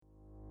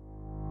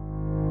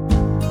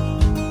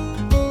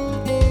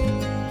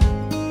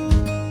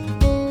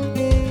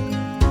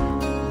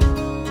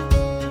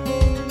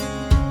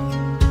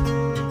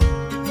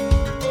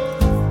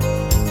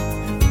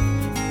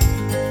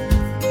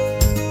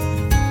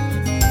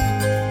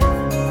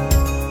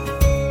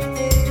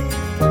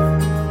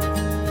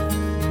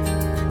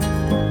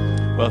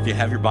if you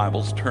have your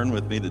Bibles, turn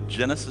with me to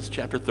Genesis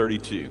chapter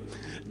 32.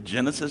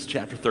 Genesis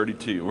chapter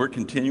 32. We're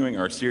continuing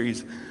our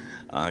series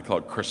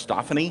called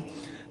Christophany,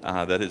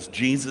 that is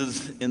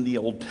Jesus in the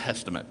Old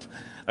Testament.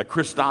 A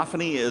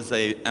Christophany is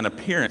an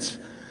appearance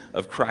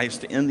of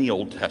Christ in the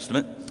Old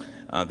Testament.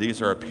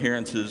 These are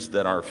appearances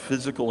that are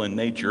physical in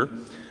nature,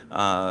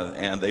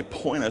 and they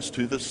point us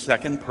to the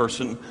second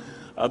person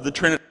of the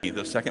Trinity,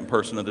 the second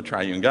person of the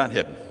Triune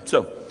Godhead.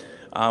 So,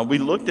 we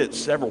looked at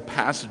several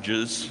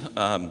passages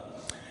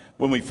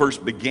when we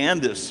first began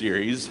this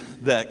series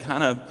that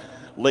kind of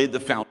laid the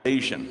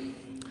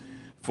foundation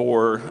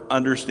for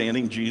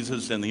understanding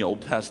Jesus in the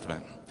Old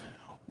Testament.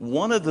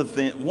 One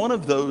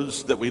of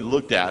those that we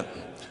looked at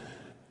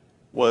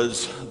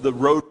was the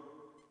road.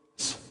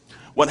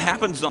 What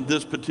happens on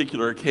this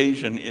particular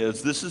occasion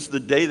is this is the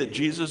day that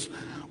Jesus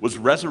was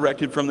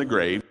resurrected from the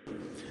grave,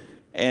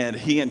 and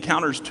he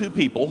encounters two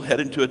people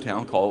headed to a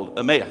town called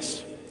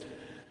Emmaus.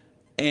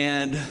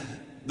 And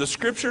the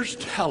scriptures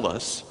tell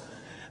us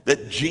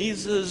that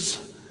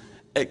Jesus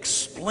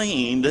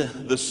explained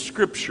the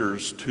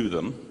scriptures to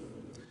them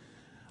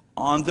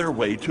on their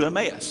way to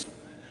Emmaus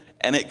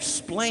and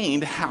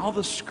explained how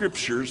the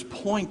scriptures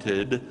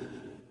pointed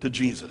to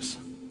Jesus.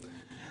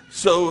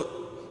 So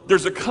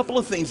there's a couple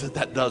of things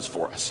that does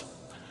for us.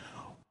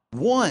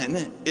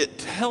 One, it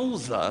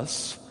tells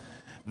us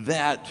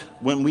that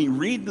when we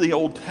read the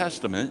Old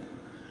Testament,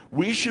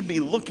 we should be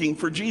looking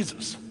for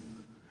Jesus.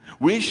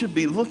 We should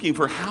be looking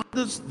for how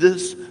does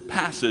this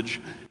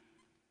passage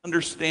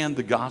understand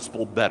the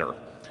gospel better.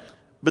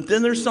 But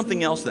then there's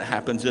something else that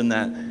happens in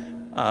that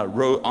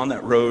road, on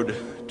that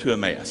road to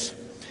Emmaus.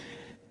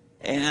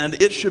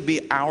 And it should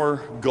be our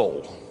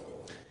goal.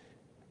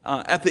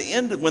 At the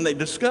end, when they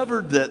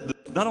discovered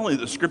that not only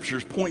the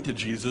scriptures point to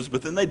Jesus,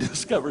 but then they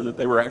discovered that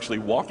they were actually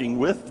walking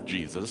with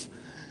Jesus,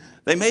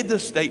 they made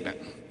this statement.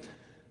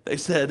 They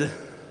said,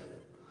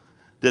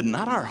 "Did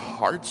not our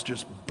hearts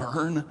just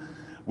burn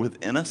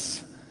within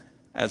us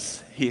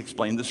as he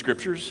explained the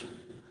scriptures?"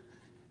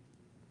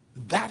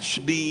 That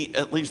should be,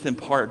 at least in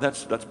part,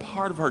 that's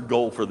part of our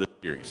goal for this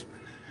series.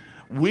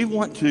 We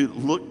want to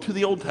look to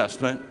the Old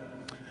Testament,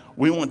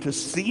 we want to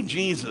see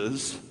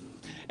Jesus,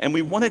 and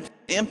we want it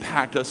to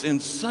impact us in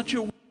such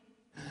a way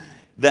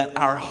that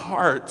our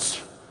hearts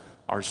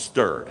are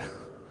stirred.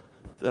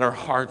 That our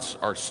hearts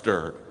are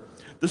stirred.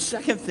 The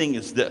second thing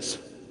is this.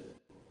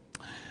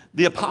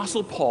 The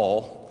Apostle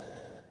Paul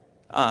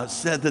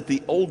said that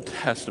the Old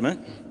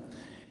Testament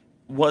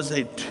was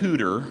a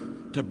tutor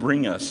to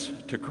bring us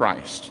to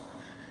Christ,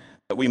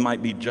 that we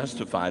might be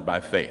justified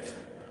by faith.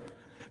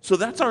 So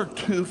that's our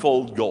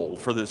twofold goal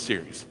for this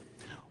series.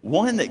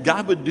 One, that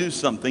God would do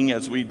something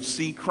as we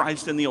see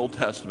Christ in the Old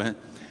Testament,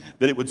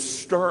 that it would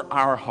stir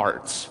our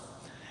hearts.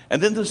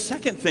 And then the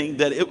second thing,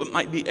 that it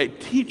might be a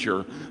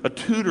teacher, a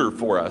tutor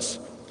for us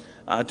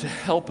to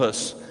help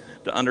us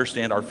to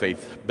understand our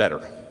faith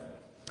better.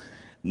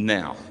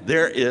 Now,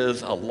 there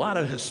is a lot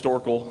of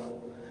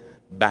historical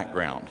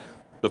background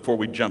before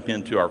we jump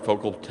into our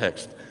focal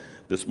text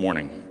this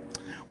morning.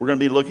 We're going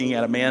to be looking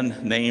at a man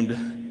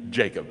named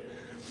Jacob.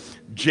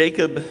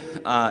 Jacob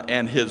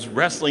and his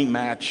wrestling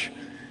match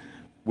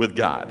with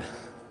God,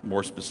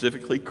 more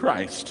specifically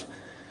Christ.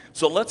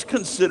 So let's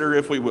consider,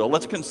 if we will,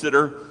 let's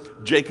consider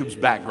Jacob's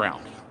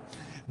background.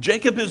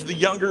 Jacob is the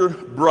younger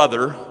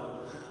brother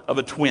of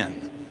a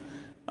twin.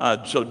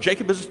 So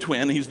Jacob is a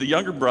twin. He's the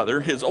younger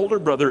brother. His older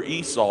brother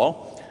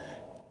Esau,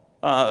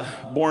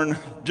 born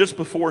just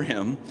before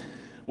him,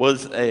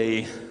 was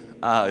a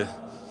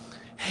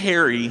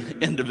hairy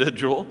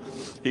individual.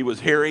 He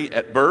was hairy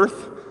at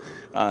birth.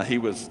 He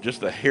was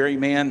just a hairy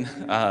man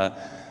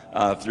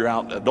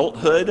throughout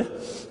adulthood.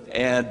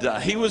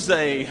 And he was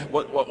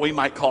what we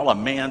might call a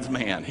man's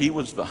man. He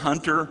was the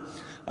hunter.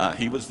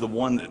 He was the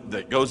one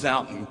that goes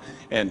out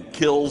and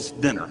kills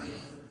dinner.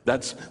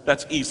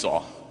 That's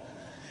Esau.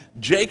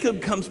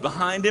 Jacob comes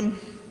behind him.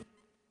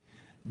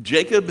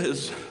 Jacob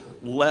is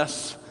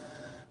less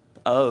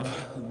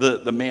of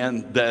the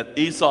man that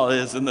Esau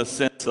is in the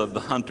sense of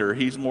the hunter.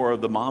 He's more of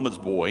the mama's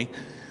boy.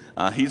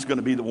 He's going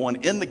to be the one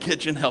in the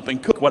kitchen helping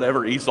cook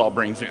whatever Esau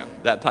brings in,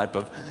 that type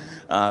of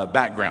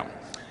background.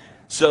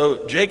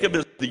 So Jacob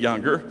is the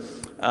younger,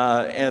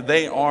 and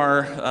they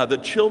are the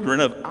children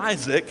of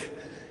Isaac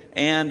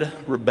and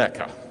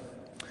Rebekah.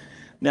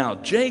 Now,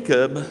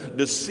 Jacob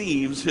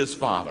deceives his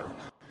father.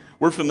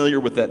 We're familiar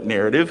with that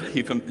narrative.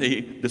 He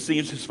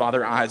deceives his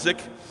father Isaac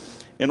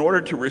in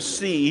order to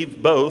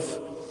receive both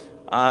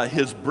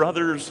his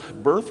brother's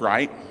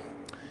birthright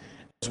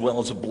as well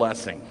as a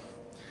blessing.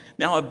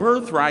 Now, a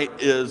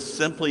birthright is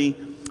simply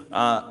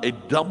a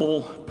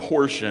double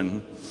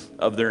portion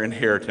of their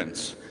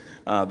inheritance.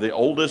 The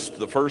oldest,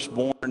 the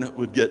firstborn,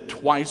 would get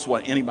twice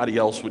what anybody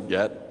else would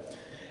get.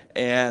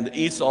 And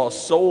Esau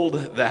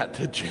sold that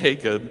to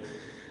Jacob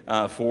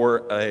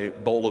for a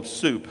bowl of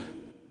soup.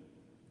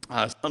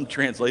 Some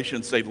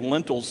translations say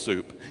lentil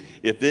soup.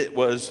 If it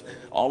was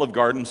Olive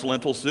Garden's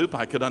lentil soup,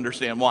 I could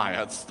understand why.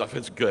 That stuff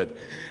is good.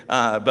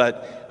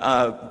 But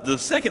the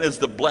second is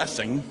the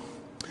blessing.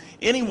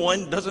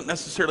 Anyone doesn't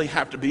necessarily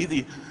have to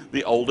be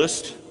the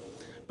oldest.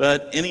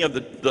 But any of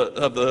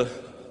the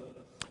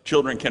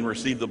children can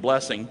receive the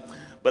blessing,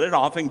 but it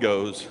often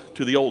goes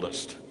to the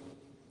oldest.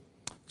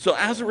 So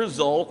as a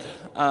result,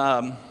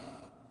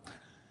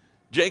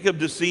 Jacob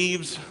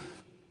deceives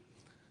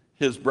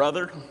his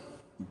brother,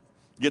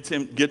 gets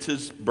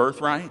his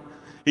birthright.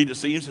 He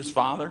deceives his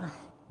father,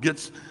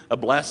 gets a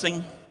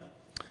blessing.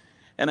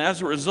 And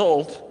as a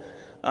result,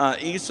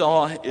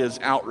 Esau is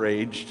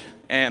outraged,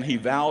 and he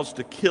vows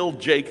to kill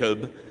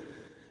Jacob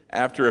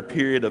after a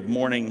period of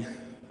mourning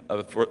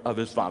of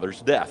his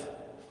father's death.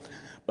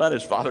 But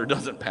his father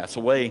doesn't pass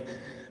away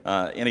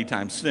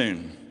anytime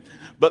soon.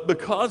 But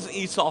because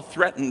Esau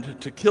threatened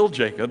to kill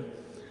Jacob,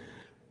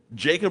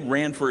 Jacob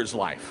ran for his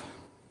life.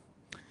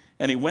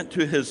 And he went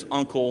to his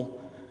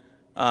uncle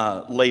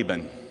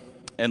Laban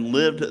and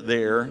lived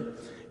there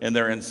in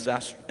their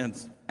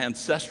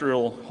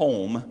ancestral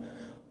home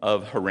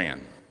of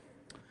Haran.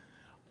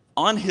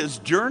 On his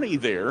journey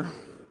there,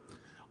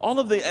 all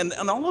of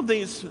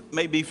these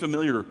may be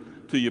familiar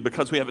to you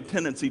because we have a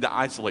tendency to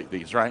isolate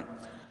these, right?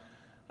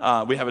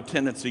 We have a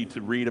tendency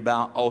to read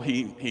about,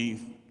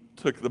 he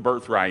took the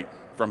birthright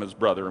from his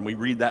brother, and we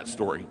read that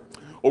story.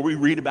 Or we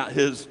read about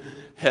his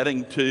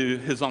heading to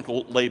his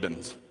uncle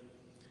Laban's.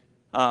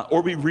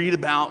 Or we read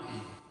about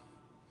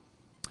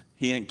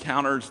he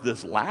encounters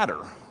this ladder.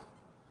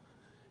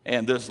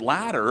 And this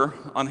ladder,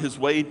 on his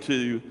way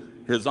to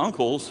his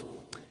uncle's,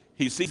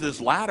 he sees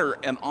this ladder,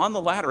 and on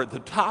the ladder at the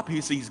top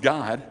he sees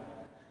God.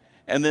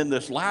 And then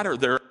this ladder,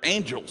 there are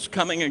angels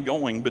coming and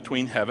going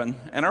between heaven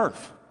and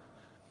earth.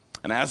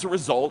 And as a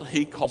result,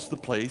 he calls the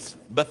place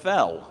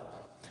Bethel.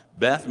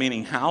 Beth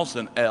meaning house,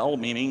 and El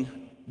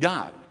meaning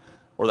God,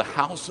 or the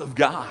house of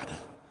God,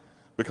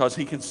 because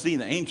he can see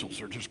the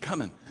angels are just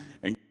coming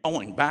and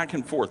going back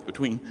and forth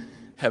between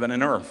heaven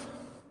and earth.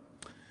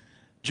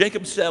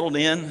 Jacob settled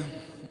in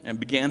and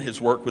began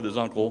his work with his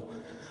uncle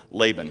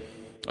Laban,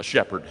 a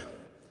shepherd.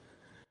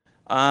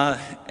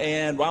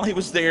 And while he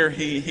was there,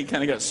 he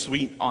kind of got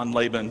sweet on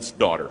Laban's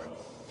daughter.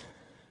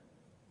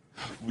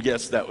 We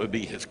guess that would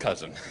be his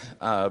cousin.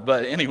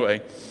 But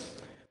anyway,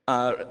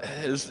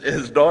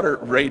 his daughter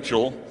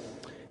Rachel,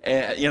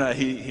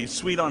 he's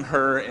sweet on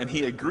her, and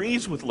he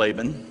agrees with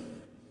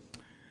Laban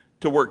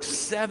to work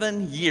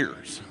 7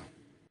 years.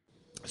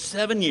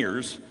 7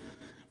 years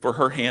for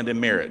her hand in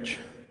marriage.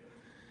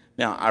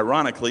 Now,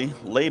 ironically,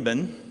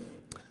 Laban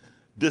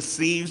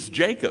deceives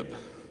Jacob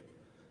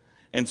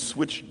and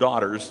switched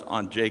daughters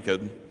on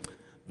Jacob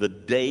the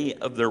day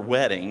of their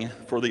wedding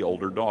for the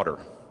older daughter,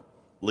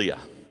 Leah.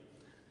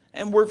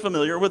 And we're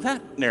familiar with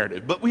that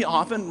narrative, but we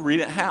often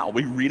read it how?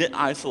 We read it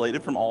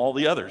isolated from all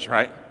the others,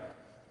 right?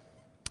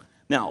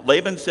 Now,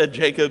 Laban said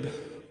Jacob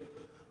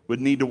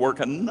would need to work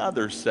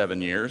another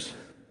 7 years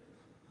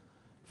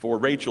for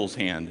Rachel's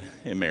hand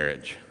in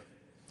marriage.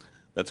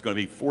 That's going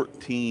to be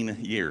 14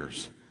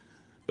 years,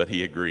 but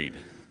he agreed.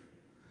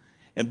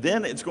 And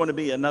then it's going to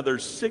be another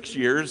 6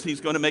 years.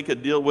 He's going to make a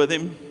deal with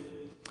him.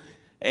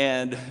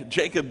 And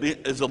Jacob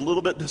is a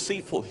little bit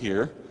deceitful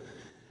here,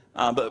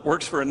 but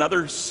works for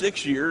another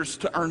 6 years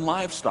to earn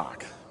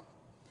livestock.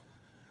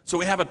 So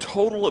we have a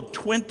total of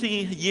 20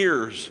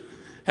 years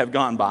have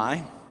gone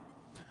by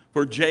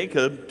for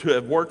Jacob to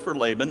have worked for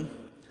Laban.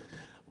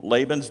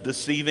 Laban's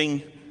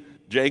deceiving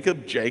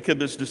Jacob.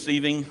 Jacob is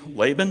deceiving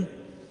Laban.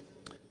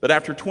 But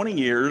after 20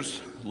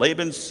 years,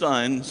 Laban's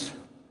sons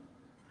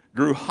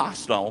grew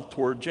hostile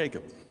toward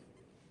Jacob.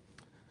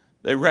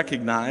 They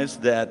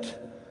recognized that,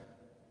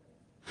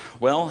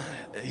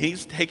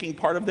 he's taking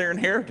part of their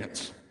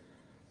inheritance.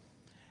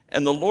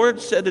 And the Lord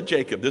said to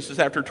Jacob, this is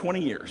after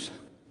 20 years,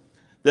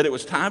 that it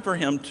was time for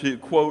him to,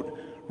 quote,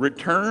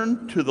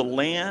 return to the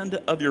land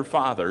of your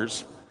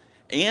fathers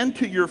and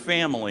to your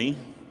family,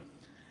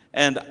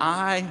 and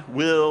I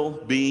will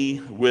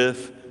be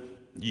with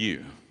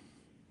you.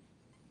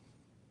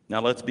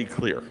 Now let's be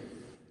clear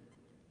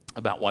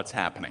about what's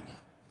happening.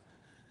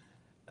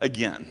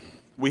 Again,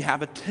 we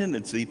have a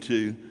tendency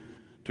to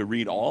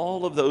read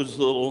all of those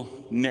little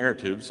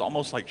narratives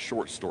almost like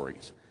short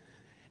stories.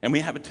 And we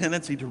have a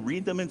tendency to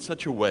read them in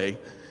such a way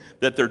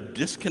that they're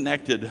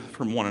disconnected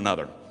from one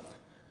another.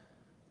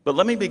 But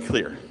let me be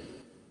clear.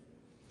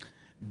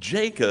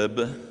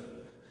 Jacob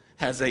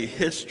has a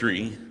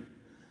history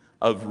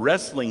of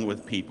wrestling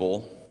with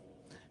people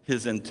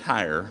his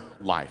entire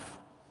life.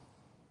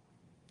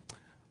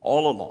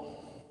 All along.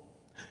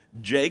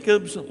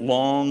 Jacob's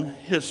long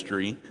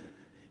history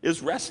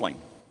is wrestling.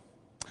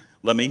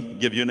 Let me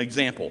give you an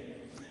example.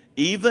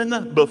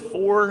 Even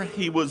before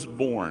he was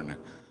born,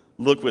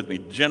 look with me.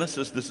 This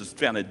is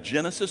found in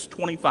Genesis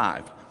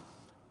 25,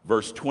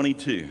 verse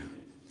 22.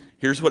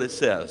 Here's what it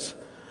says.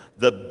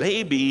 The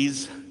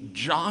babies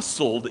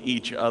jostled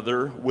each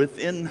other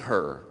within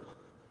her.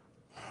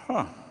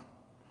 Do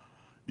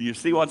you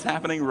see what's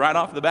happening right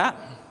off the bat?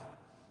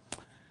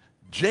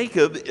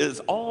 Jacob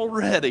is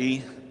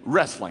already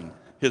wrestling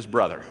his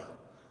brother.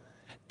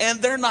 And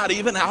they're not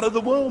even out of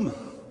the womb.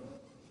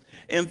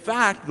 In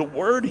fact, the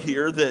word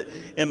here that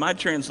in my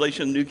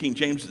translation, New King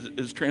James,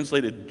 is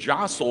translated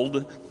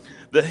jostled,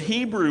 the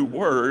Hebrew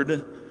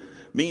word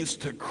means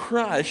to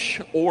crush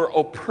or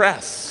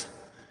oppress.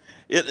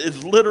 It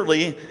is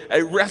literally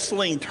a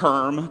wrestling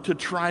term to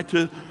try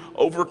to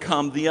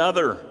overcome the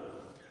other,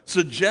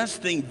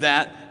 suggesting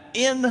that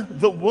in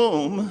the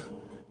womb,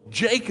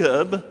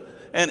 Jacob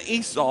and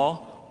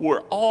Esau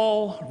were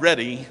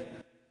already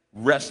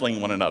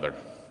wrestling one another.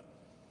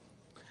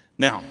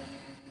 Now,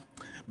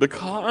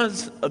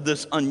 because of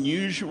this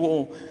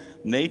unusual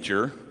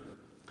nature,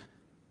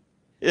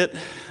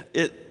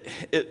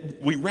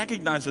 we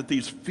recognize that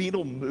these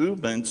fetal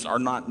movements are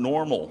not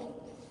normal.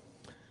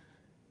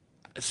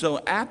 So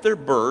at their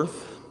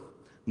birth,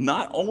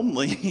 not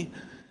only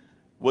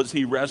was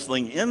he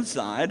wrestling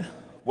inside,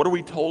 what are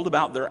we told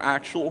about their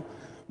actual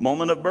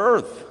moment of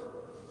birth?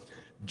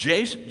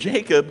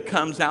 Jacob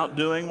comes out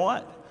doing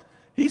what?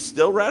 He's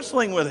still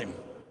wrestling with him.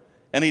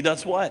 And he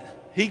does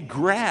what? He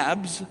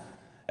grabs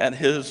at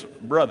his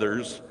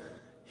brother's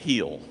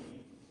heel.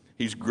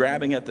 He's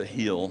grabbing at the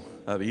heel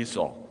of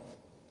Esau.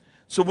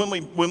 So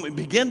when we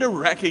begin to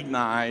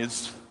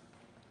recognize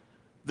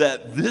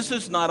that this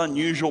is not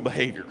unusual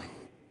behavior,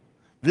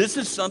 this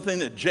is something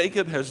that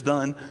Jacob has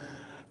done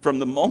from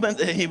the moment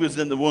that he was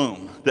in the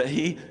womb, that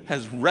he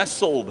has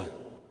wrestled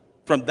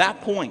from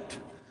that point,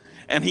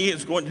 and he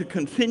is going to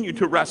continue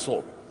to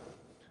wrestle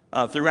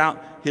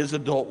throughout his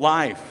adult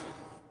life.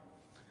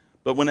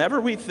 But whenever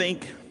we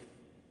think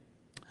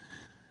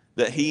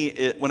that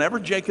whenever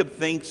Jacob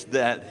thinks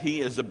that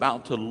he is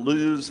about to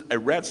lose a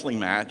wrestling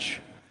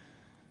match,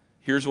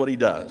 here's what he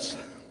does.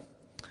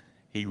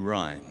 He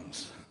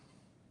runs.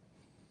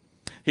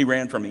 He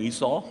ran from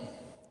Esau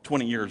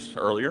 20 years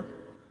earlier,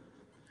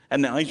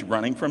 and now he's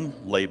running from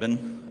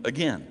Laban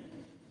again.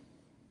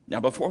 Now,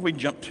 before we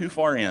jump too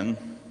far in,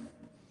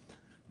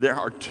 there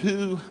are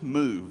two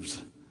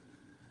moves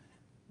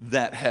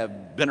that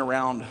have been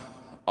around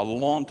a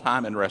long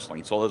time in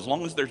wrestling. So as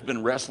long as there's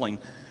been wrestling,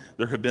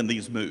 there have been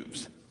these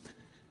moves.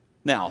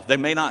 Now, they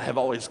may not have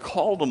always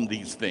called them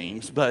these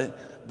things,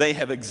 but they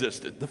have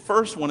existed. The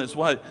first one is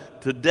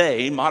what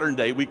today, modern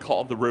day, we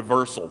call the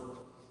reversal.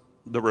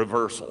 The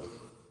reversal.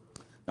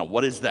 Now,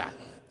 what is that?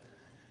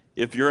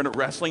 If you're in a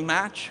wrestling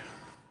match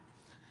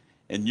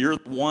and you're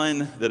the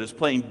one that is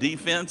playing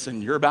defense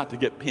and you're about to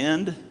get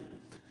pinned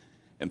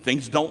and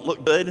things don't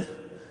look good,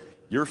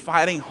 you're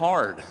fighting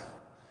hard.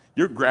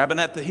 You're grabbing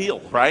at the heel,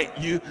 right?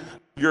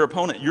 Your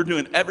opponent, you're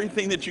doing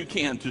everything that you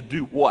can to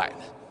do what?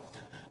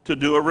 To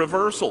do a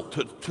reversal,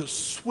 to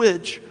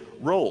switch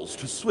roles,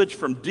 to switch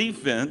from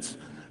defense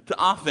to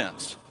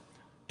offense,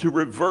 to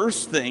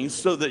reverse things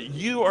so that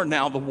you are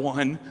now the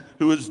one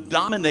who is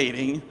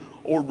dominating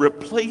or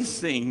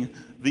replacing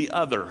the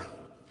other.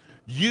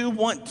 You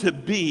want to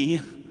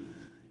be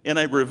in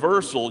a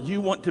reversal,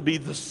 you want to be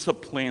the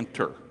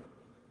supplanter.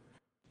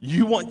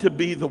 You want to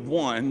be the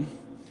one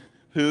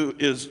who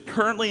is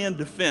currently in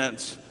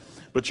defense,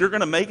 but you're going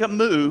to make a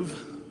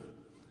move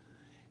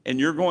and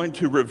you're going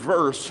to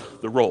reverse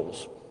the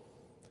roles.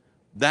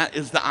 That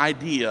is the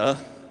idea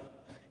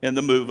in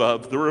the move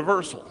of the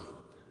reversal.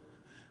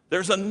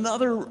 There's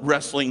another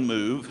wrestling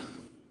move,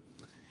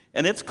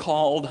 and it's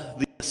called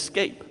the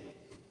escape.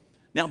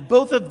 Now,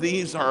 both of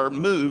these are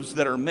moves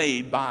that are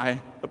made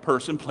by a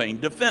person playing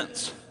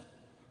defense.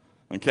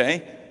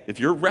 Okay? If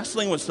you're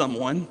wrestling with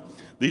someone,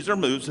 these are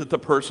moves that the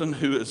person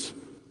who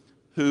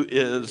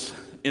is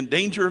in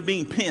danger of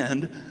being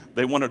pinned,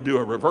 they want to do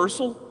a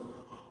reversal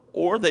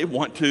or they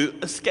want to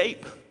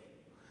escape.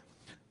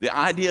 The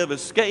idea of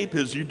escape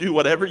is you do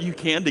whatever you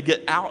can to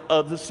get out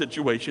of the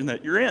situation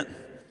that you're in.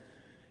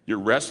 You're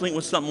wrestling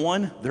with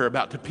someone, they're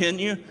about to pin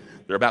you,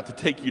 they're about to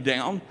take you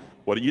down.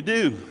 What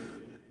do?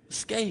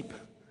 Escape.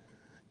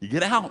 You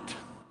get out.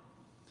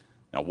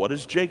 Now, what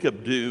does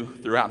Jacob do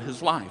throughout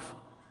his life?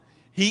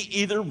 He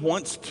either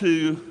wants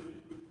to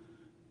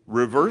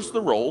reverse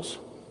the roles,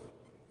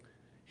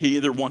 he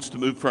either wants to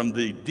move from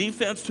the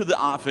defense to the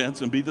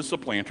offense and be the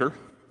supplanter,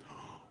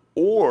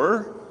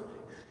 or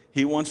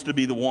he wants to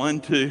be the one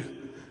to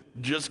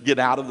just get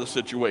out of the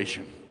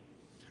situation.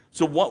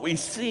 So what we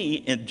see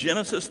in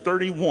Genesis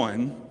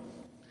 31,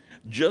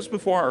 just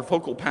before our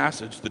focal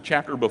passage, the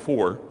chapter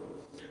before,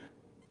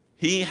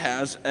 he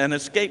has an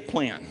escape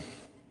plan.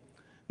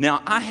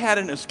 Now, I had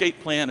an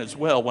escape plan as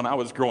well when I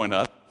was growing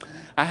up.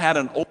 I had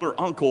an older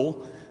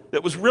uncle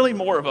that was really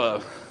more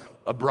of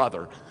a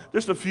brother,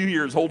 just a few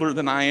years older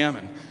than I am.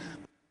 And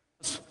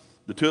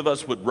the two of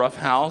us would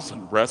roughhouse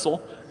and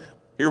wrestle.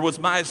 Here was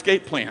my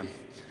escape plan.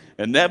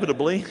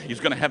 Inevitably, he's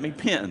going to have me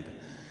pinned.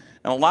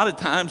 And a lot of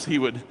times he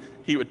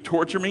would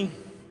torture me.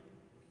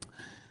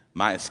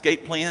 My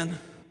escape plan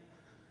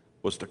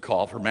was to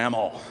call for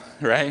Mamaw,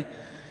 right?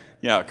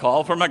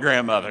 Call for my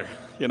grandmother.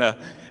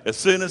 As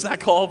soon as I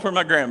called for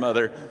my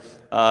grandmother,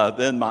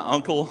 then my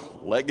uncle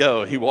let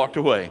go. He walked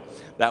away.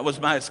 That was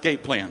my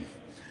escape plan.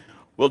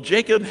 Well,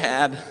 Jacob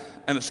had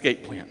an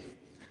escape plan.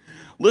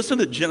 Listen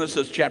to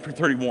Genesis chapter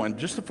 31,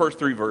 just the first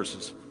 3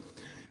 verses.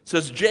 It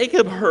says,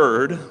 Jacob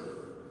heard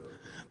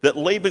that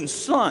Laban's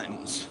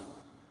sons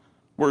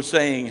were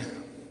saying,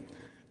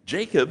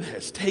 Jacob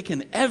has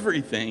taken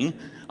everything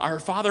our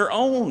father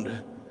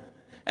owned.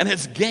 and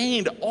has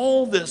gained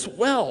all this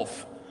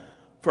wealth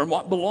from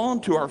what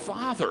belonged to our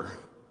father.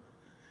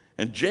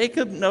 And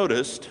Jacob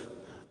noticed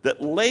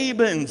that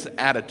Laban's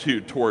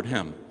attitude toward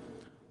him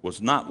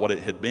was not what it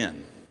had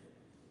been.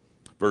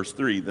 Verse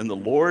 3, then the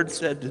Lord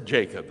said to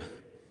Jacob,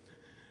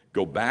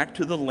 go back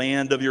to the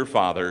land of your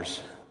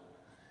fathers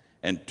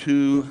and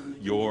to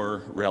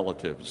your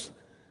relatives,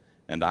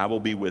 and I will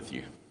be with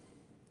you.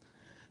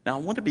 Now,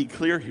 I want to be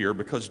clear here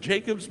because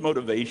Jacob's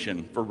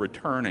motivation for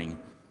returning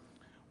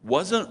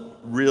wasn't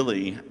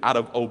really out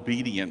of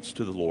obedience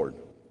to the Lord.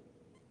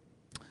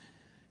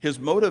 His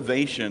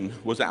motivation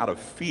was out of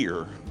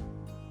fear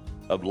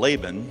of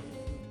Laban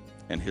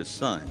and his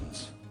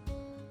sons.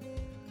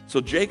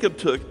 So Jacob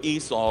took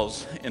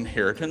Esau's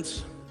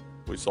inheritance.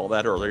 We saw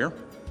that earlier.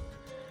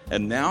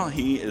 And now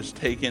he has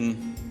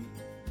taken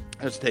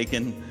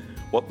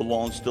what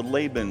belongs to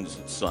Laban's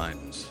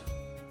sons.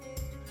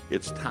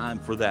 It's time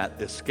for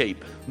that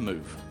escape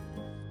move.